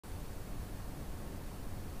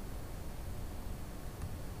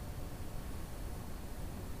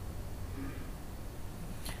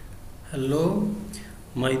Hello,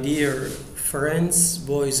 my dear friends,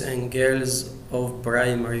 boys and girls of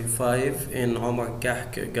Primary 5 in Omar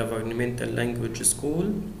Kahk Governmental Language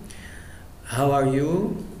School. How are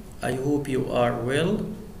you? I hope you are well.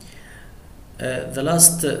 The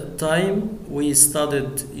last time we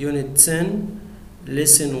studied Unit 10,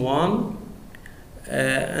 Lesson 1,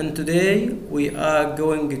 and today we are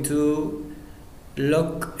going to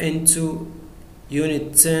look into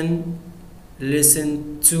Unit 10,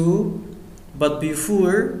 Lesson 2. But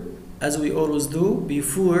before, as we always do,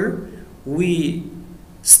 before we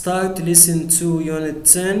start Lesson 2 Unit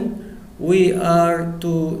 10, we are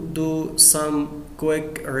to do some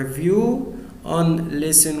quick review on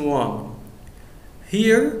Lesson 1.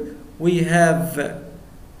 Here we have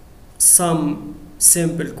some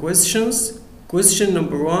simple questions. Question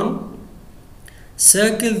number 1.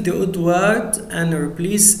 Circle the odd word and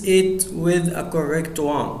replace it with a correct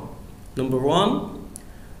one. Number 1.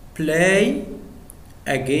 Play,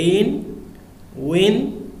 again,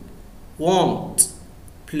 win, want.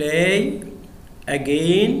 Play,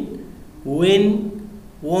 again, win,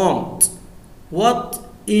 want. What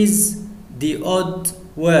is the odd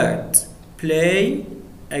word? Play,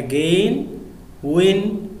 again,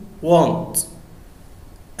 win, want.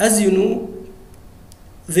 As you know,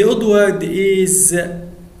 the odd word is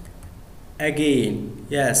again.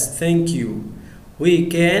 Yes, thank you. We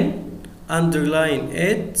can underline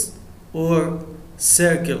it or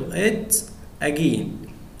circle it again.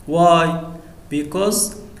 Why?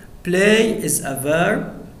 Because play is a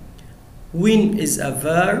verb, win is a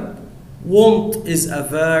verb, want is a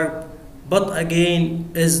verb, but again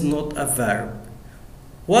is not a verb.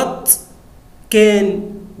 What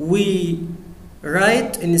can we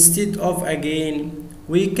write instead of again?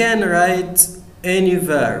 We can write any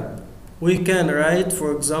verb. We can write,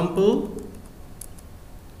 for example,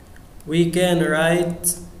 we can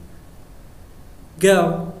write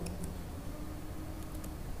go.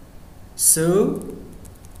 So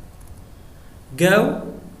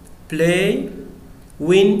go, play,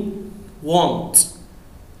 win, want.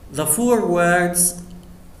 The 4 words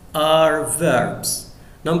are verbs.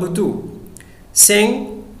 Number 2.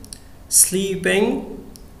 Sing,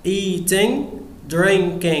 sleeping, eating,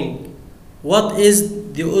 drinking. What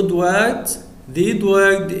is the odd word? The odd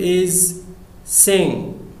word is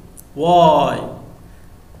sing. Why?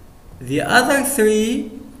 The other 3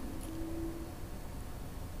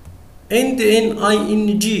 end in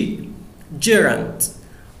ing, gerund,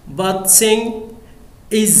 but sing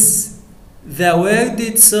is the word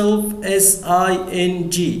itself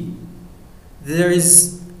sing. There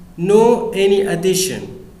is no any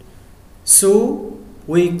addition, so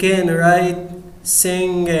we can write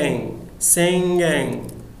singing, singing.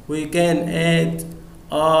 We can add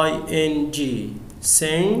ing,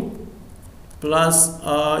 sing plus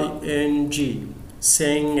ing,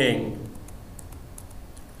 singing.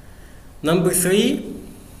 Number 3.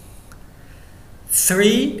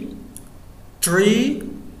 3,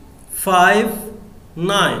 5,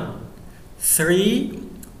 9. 3,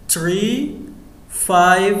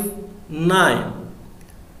 5, 9.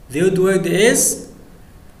 The odd word is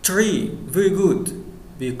 3. Very good,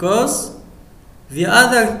 because the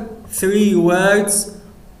other 3 words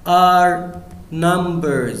are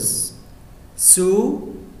numbers.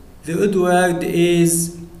 So the odd word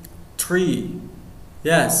is 3.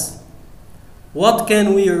 Yes. What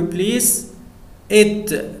can we replace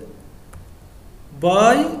it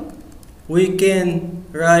by? We can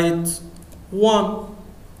write 1,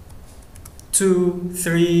 2,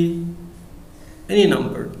 3, any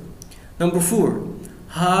number. Number 4.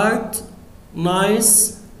 Hard,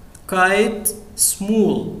 nice, kite,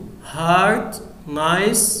 small. Hard,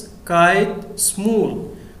 nice, kite, small.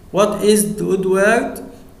 What is the odd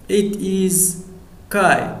word? It is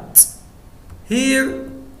kite.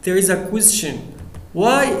 Here there is a question.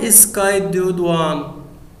 Why is kite the odd one?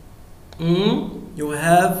 You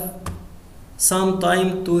have some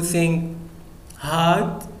time to think.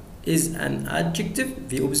 Hard is an adjective,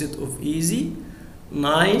 the opposite of easy.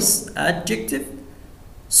 Nice, adjective.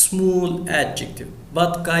 Small, adjective.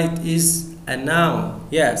 But kite is a noun.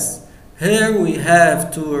 Yes. Here we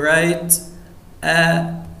have to write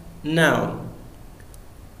a noun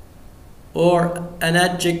or an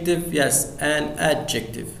adjective. Yes, an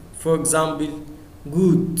adjective. For example,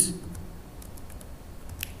 good.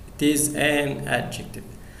 It is an adjective.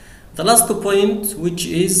 The last point, which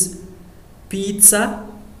is pizza,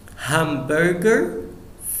 hamburger,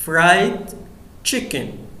 fried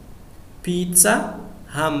chicken. Pizza,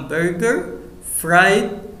 hamburger,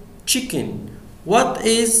 fried chicken. What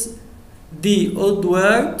is the odd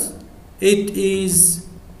word? It is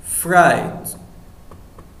fried.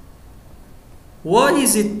 Why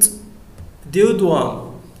is it the odd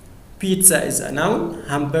one? Pizza is a noun,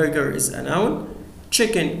 hamburger is a noun,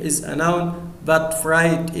 chicken is a noun, but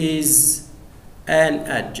fried is an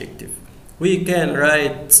adjective. We can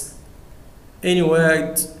write any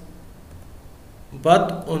word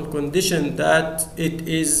but on condition that it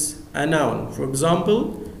is a noun. For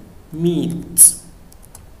example, meat.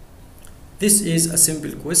 This is a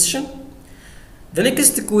simple question. The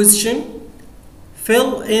next question,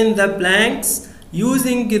 fill in the blanks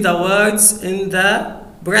using the words in the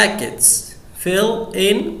brackets. Fill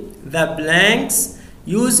in the blanks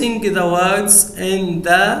using the words in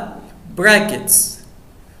the brackets.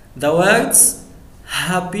 The words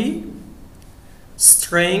happy,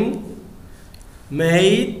 string,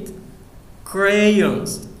 made,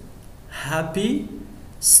 crayons. Happy,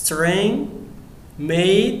 string,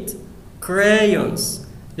 made, crayons.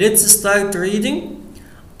 Let's start reading.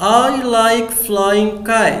 I like flying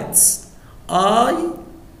kites. I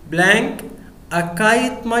blank a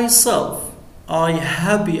kite myself. I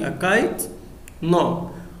happy a kite?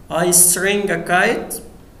 No. I string a kite?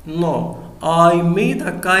 No. I made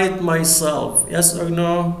a kite myself. Yes or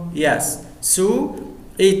no? Yes. So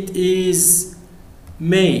it is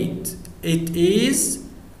made. It is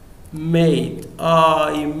made.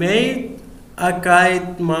 I made a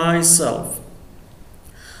kite myself.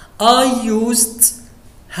 I used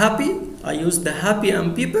happy. I used the happy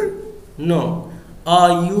and paper. No.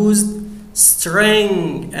 I used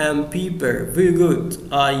string and paper. Very good.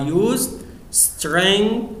 I used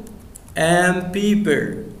string and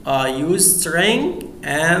paper. I used string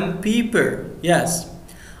and paper. Yes.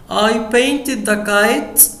 I painted the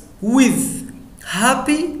kite with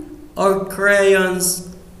happy or crayons.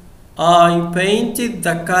 I painted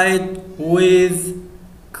the kite with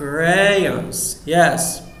crayons.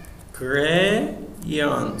 Yes.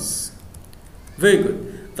 Crayons. Very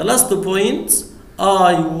good. The last point,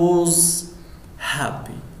 I was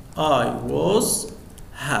happy. I was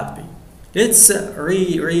happy. Let's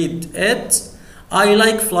reread it. I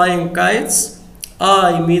like flying kites.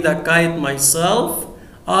 I made a kite myself.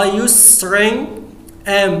 I used string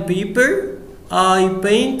and paper. I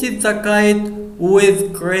painted the kite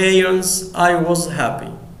with crayons. I was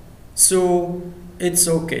happy. So it's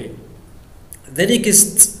okay. The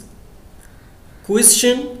next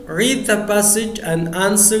question, read the passage and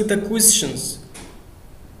answer the questions.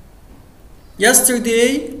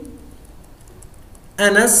 Yesterday,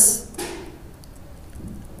 Anas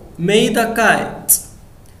made a kite.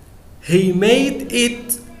 He made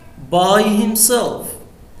it by himself.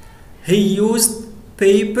 He used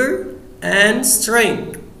paper and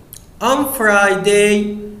string. On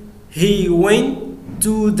Friday, he went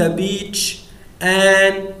to the beach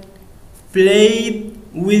and played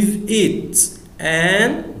with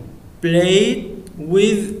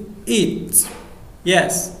it.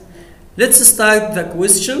 Yes. Let's start the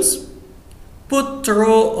questions. Put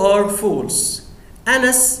true or false.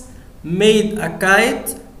 Anas made a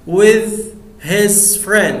kite with his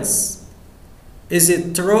friends. Is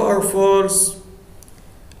it true or false?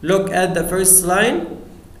 Look at the first line.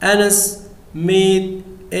 Anas made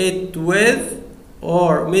it with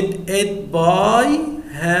or made it by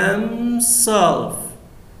himself.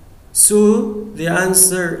 So the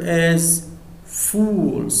answer is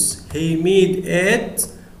false. He made it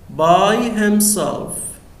by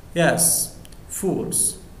himself. Yes,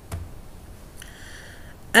 false.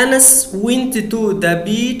 Anas went to the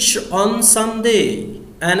beach on Sunday.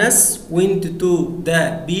 Anas went to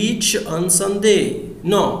the beach on Sunday.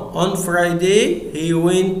 No, on Friday he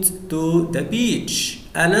went to the beach.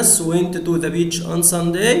 Anas went to the beach on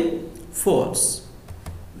Sunday. False.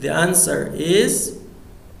 The answer is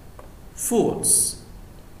false.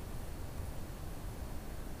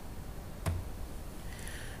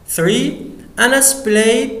 3. Anas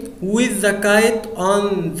played with the kite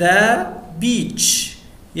on the beach.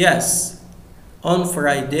 Yes. On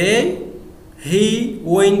Friday, he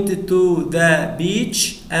went to the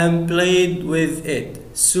beach and played with it.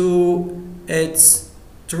 So it's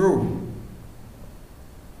true.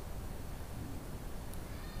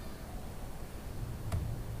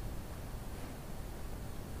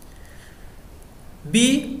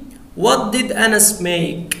 B. What did Anas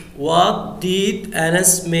make? What did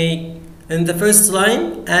Anas make? In the first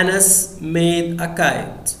line, Anas made a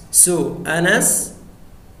kite. So Anas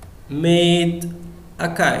made a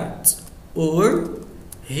kite, or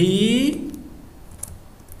he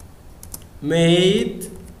made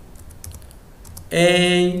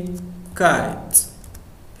a kite.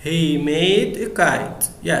 He made a kite.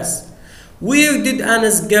 Yes. Where did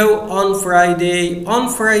Anas go on Friday? On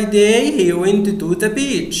Friday he went to the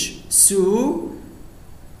beach. So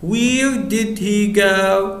Where did he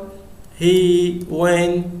go? He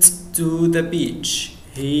went to the beach.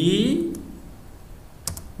 He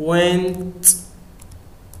went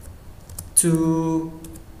to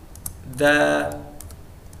the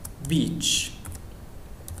beach.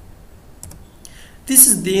 This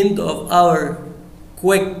is the end of our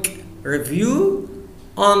quick review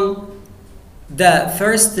on the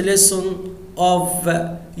first lesson of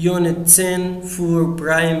Unit 10 for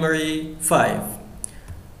Primary 5.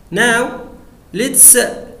 Now, let's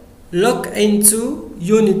look into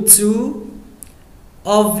Unit 2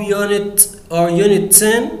 of Unit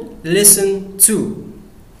 10, Lesson 2.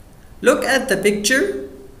 Look at the picture.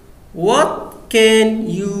 What can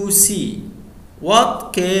you see?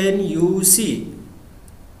 What can you see?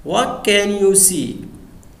 What can you see?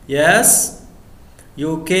 Yes,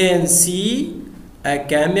 you can see a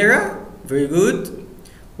camera. Very good.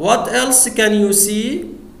 What else can you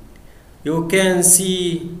see? You can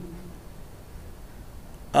see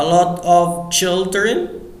a lot of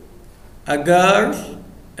children, a girl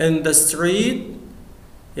in the street.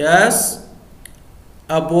 Yes,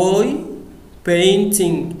 a boy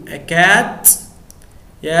painting a cat.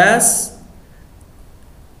 Yes,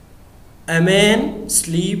 a man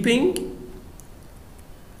sleeping,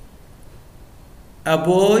 a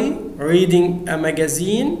boy reading a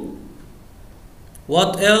magazine.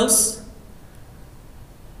 What else?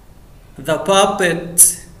 The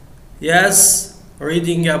puppet, yes,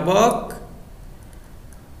 reading a book,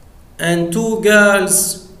 and two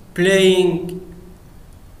girls playing.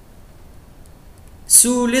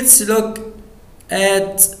 So let's look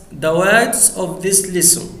at the words of this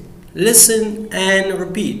lesson. Listen and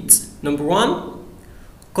repeat. Number 1,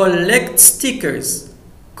 collect stickers.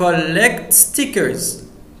 Collect stickers.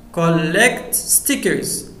 Collect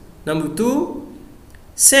stickers. Number 2,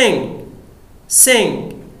 sing.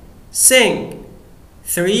 Sing. Sing.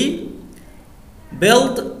 3,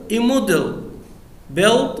 build a model.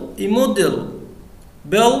 Build a model.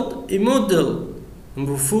 Build a model.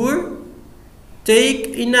 Number 4,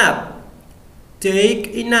 take a nap.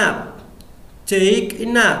 Take a nap. Take a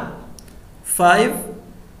nap. 5,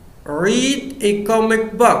 read a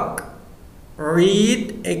comic book.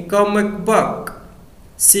 Read a comic book.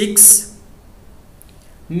 6,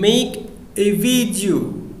 make a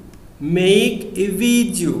video. Make a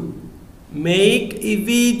video. Make a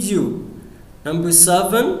video. Number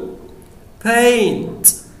 7,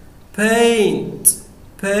 paint. Paint.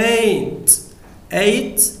 Paint.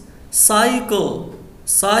 8, cycle.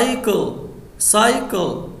 Cycle.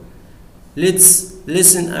 Cycle. Let's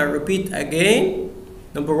listen and repeat again.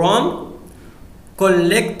 Number 1,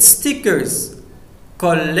 collect stickers.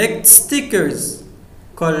 Collect stickers.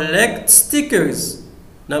 Collect stickers.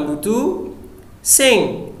 Number 2,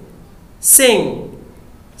 sing. Sing.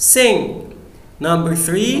 Sing. Number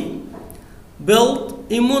 3,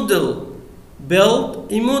 build a model.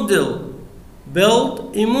 Build a model.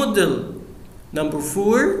 Build a model. Number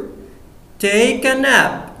 4, take a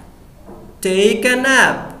nap. Take a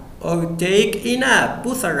nap or take a nap.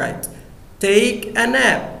 Both are right. Take a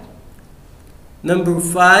nap. Number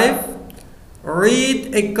 5,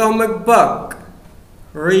 read a comic book.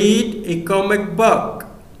 Read a comic book.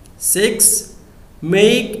 6,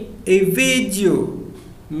 make a video.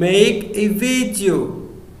 Make a video.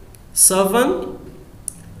 7,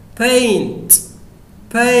 paint.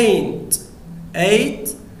 Paint.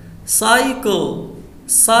 8, cycle.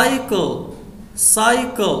 Cycle.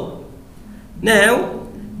 Cycle. Now,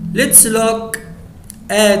 let's look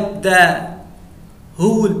at the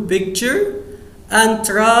whole picture and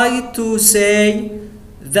try to say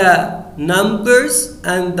the numbers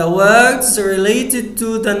and the words related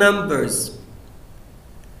to the numbers.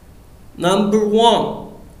 Number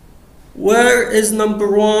 1. Where is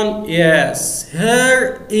number 1? Yes,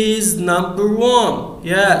 here is number 1.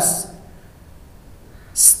 Yes.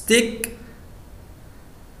 Stick.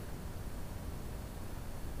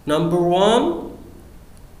 Number 1.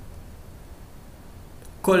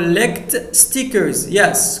 Collect stickers.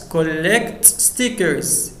 Yes, collect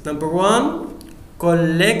stickers. Number 1,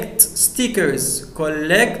 collect stickers.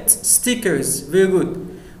 Collect stickers. Very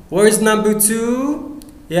good. Where is number 2?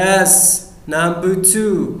 Yes, number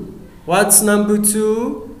 2. What's number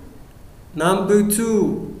 2? Number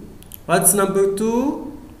 2. What's number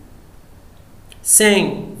 2?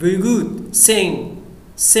 Sing. Very good. Sing.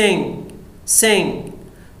 Sing. Sing.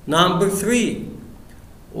 Number 3.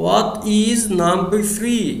 What is number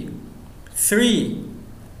 3? 3.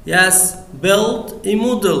 Yes, build a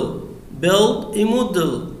model. Build a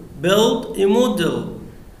model. Build a model.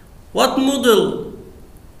 What model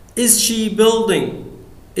is she building?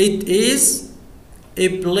 It is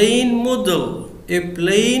a plane model. a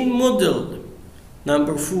plane model.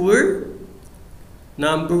 Number 4.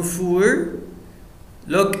 Number 4.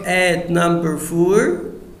 Look at number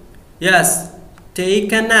 4. Yes.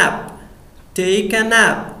 Take a nap. Take a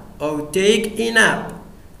nap. Or take a nap.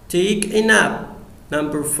 Take a nap.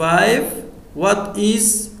 Number 5. What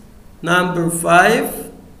is number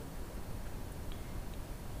 5?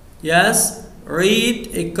 Yes.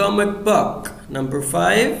 Read a comic book. Number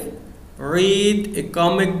 5. Read a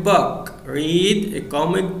comic book. Read a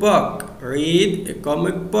comic book. Read a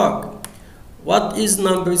comic book. What is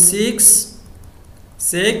number 6?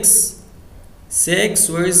 6. 6.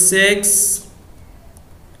 Where is 6?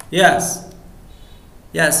 Yes.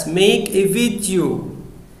 Yes. Make a video.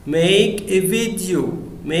 Make a video.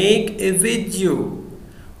 Make a video.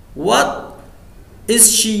 What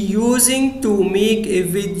is she using to make a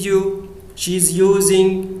video? She's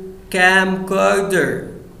using camcorder.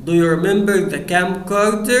 Do you remember the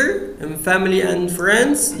camcorder in Family and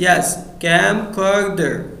Friends? Yes,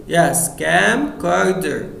 camcorder. Yes,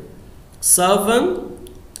 camcorder. 7.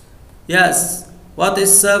 Yes. What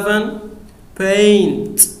is 7?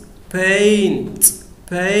 Paint. Paint.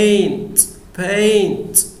 Paint.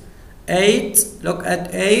 Paint. 8. Look at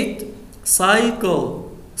 8.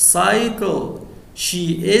 Cycle. Cycle.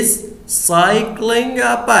 She is cycling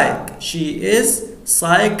a bike. She is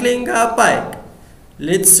cycling a bike.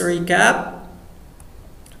 Let's recap.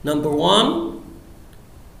 Number 1,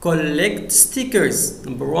 collect stickers.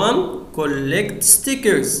 Number 1, collect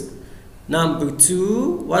stickers. Number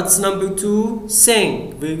 2, what's number 2?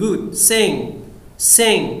 Sing. Very good. Sing.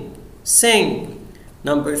 Sing. Sing.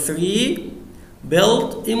 Number 3,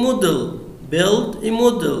 build a model. Build a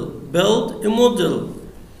model. Build a model.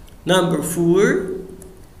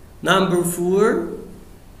 Number 4,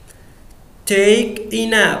 take a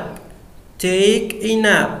nap. Take a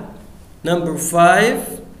nap. Number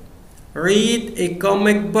 5, read a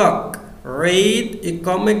comic book. Read a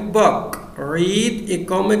comic book. Read a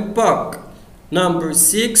comic book. Number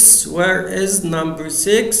 6, where is number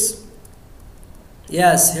 6?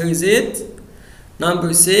 Yes, here is it.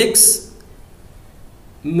 Number 6,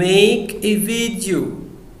 make a video.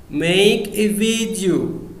 Make a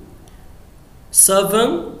video.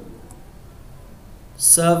 7,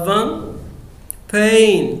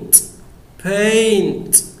 paint.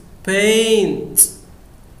 Paint. Paint.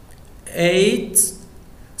 8,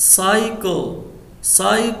 cycle.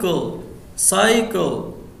 Cycle.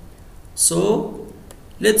 Cycle. So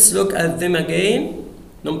let's look at them again.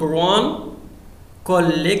 Number 1,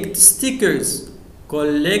 collect stickers.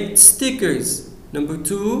 Collect stickers. Number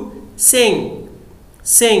 2, sing.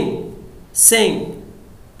 Sing. Sing.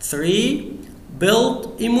 3,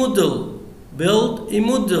 build a model. Build a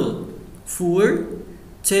model. 4,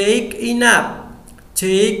 take a nap.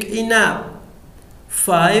 Take a nap.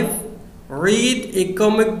 5, read a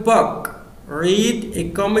comic book. Read a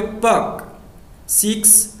comic book.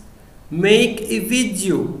 6, make a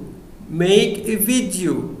video. Make a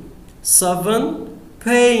video. 7,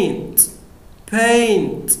 paint.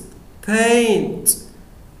 Paint. Paint.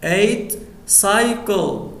 8,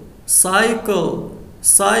 cycle. Cycle.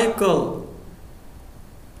 Cycle.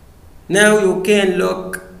 Now you can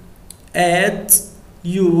look at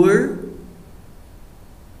your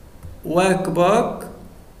workbook.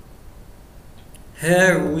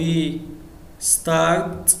 Here we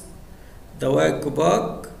start the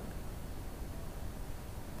workbook.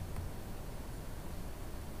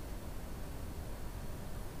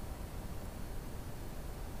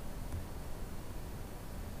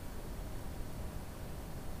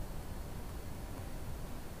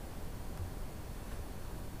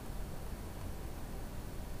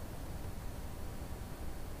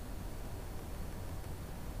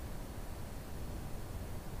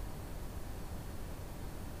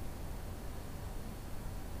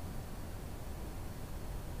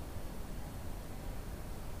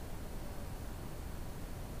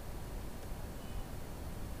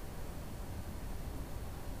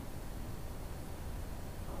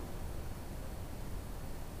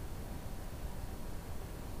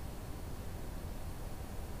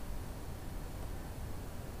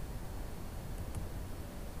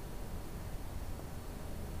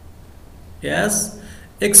 Yes.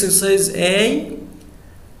 Exercise A.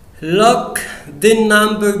 Look, then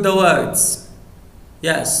number the words.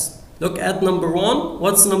 Yes. Look at number 1.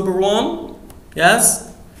 What's number 1?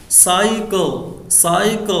 Yes. Cycle.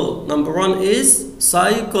 Cycle. Number 1 is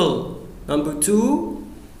cycle. Number 2,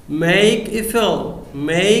 make a film.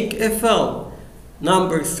 Make a film.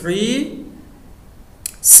 Number 3,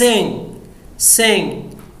 sing.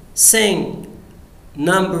 Sing. Sing.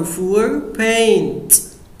 Number 4, paint.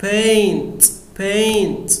 Paint.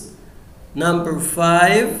 Paint. Number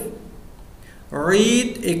 5,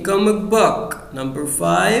 read a comic book. Number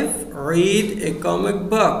 5, read a comic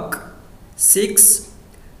book. 6,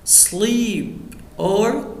 sleep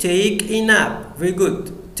or take a nap. Very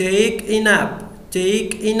good. Take a nap.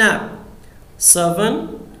 Take a nap.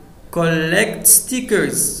 7, collect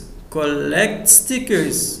stickers. Collect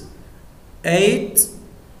stickers. 8,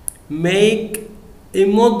 make a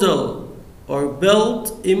model or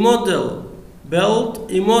build a model. Build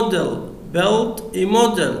a model. Build a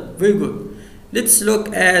model. Very good. Let's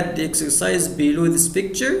look at the exercise below this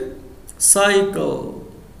picture. Cycle.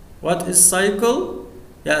 What is cycle?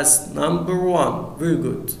 Yes, number 1. Very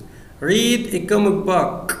good. Read a comic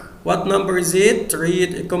book. What number is it?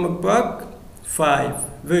 Read a comic book.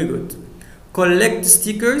 5. Very good. Collect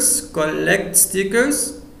stickers. Collect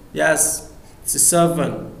stickers. Yes, it's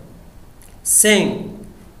 7. Sing.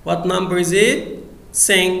 What number is it?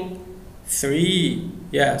 Sing. 3.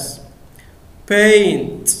 Yes.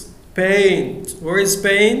 Paint. Paint. Where is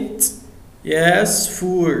paint? Yes,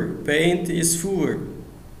 4. Paint is 4.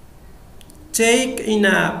 Take a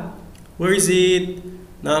nap. Where is it?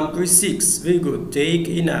 Number 6. Very good. Take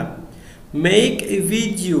a nap. Make a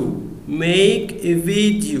video. Make a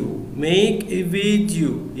video. Make a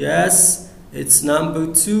video. Yes, it's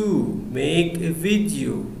number 2. Make a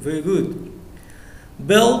video. Very good.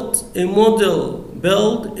 Build a model.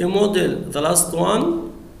 Build a model. The last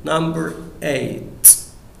one, number 8.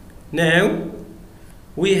 Now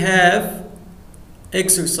we have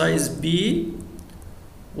exercise B.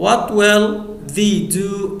 What will they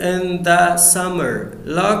do in the summer?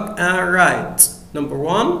 Look and write. Number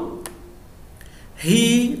 1,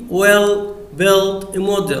 he will build a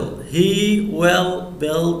model. He will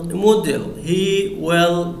build a model. He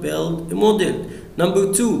will build a model.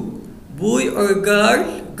 Number 2, boy or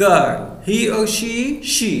girl? Girl. He or she?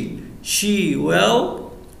 She. She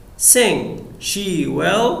will sing. She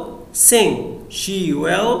will sing. She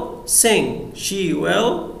will sing. She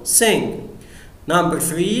will sing. Number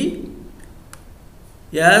 3.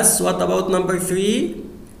 Yes, what about number 3?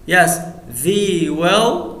 Yes, they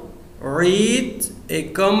will read a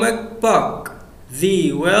comic book.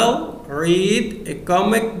 They will read a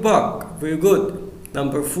comic book. Very good.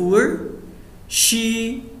 Number 4.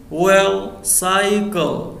 She will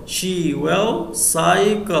cycle. She will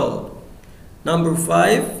cycle. Number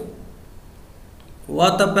 5.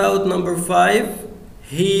 What about number 5?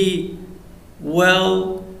 He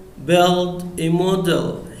will build a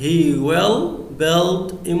model. He will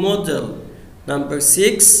build a model. Number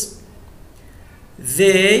 6.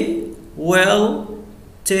 They will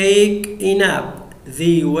take a nap.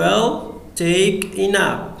 They will take a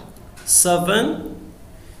nap. 7.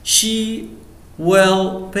 She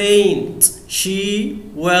will paint. She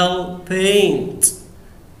will paint.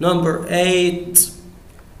 Number 8.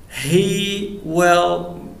 He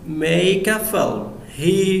will make a film.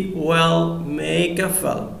 He will make a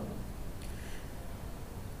film.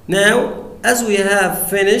 Now, as we have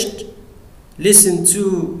finished, listen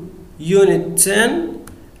to Unit 10.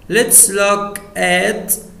 Let's look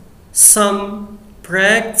at some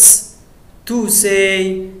practice to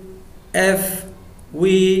say if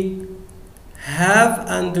we have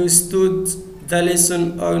understood the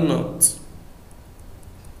lesson or not.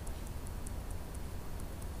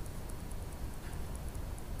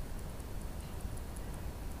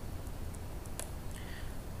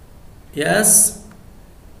 Yes.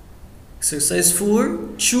 Exercise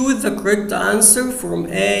 4. Choose the correct answer from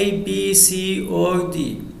A, B, C, or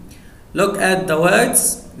D. Look at the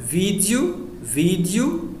words video,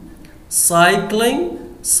 video,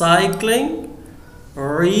 cycling, cycling,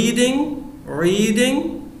 reading,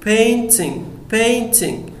 reading, painting,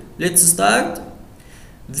 painting. Let's start.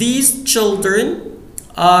 These children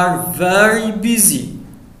are very busy.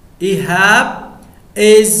 Ihab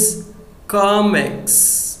is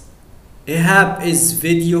comics. Ihab is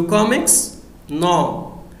video comics?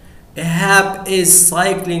 No. Ihab is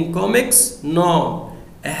cycling comics? No.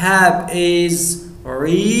 Ihab is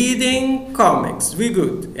reading comics. Very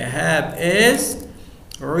good. Ihab is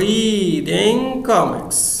reading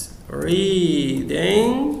comics.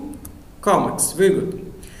 Reading comics. Very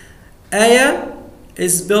good. Aya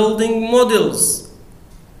is building models.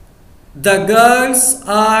 The girls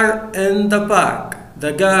are in the park.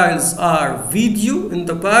 The girls are video in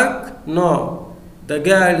the park? No. The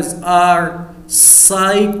girls are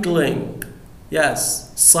cycling. Yes,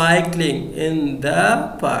 cycling in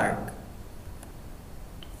the park.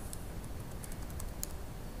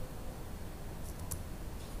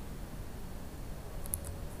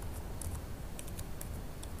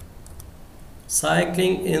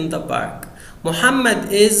 Cycling in the park.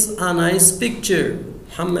 Muhammad is a nice picture.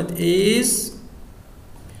 Muhammad is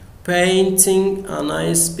painting a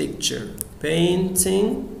nice picture.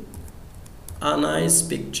 Painting a nice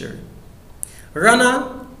picture.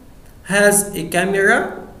 Rana has a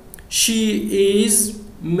camera. She is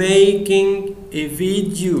making a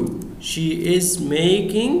video. She is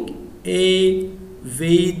making a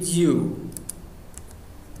video.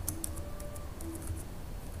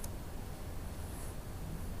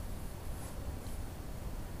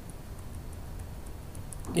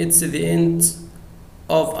 It's the end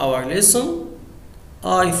of our lesson.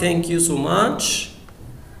 I thank you so much,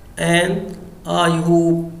 and I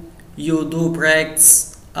hope you do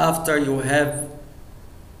practice after you have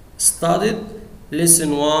studied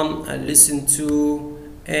lesson 1 and lesson 2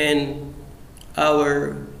 in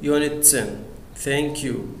our unit 10. Thank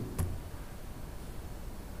you.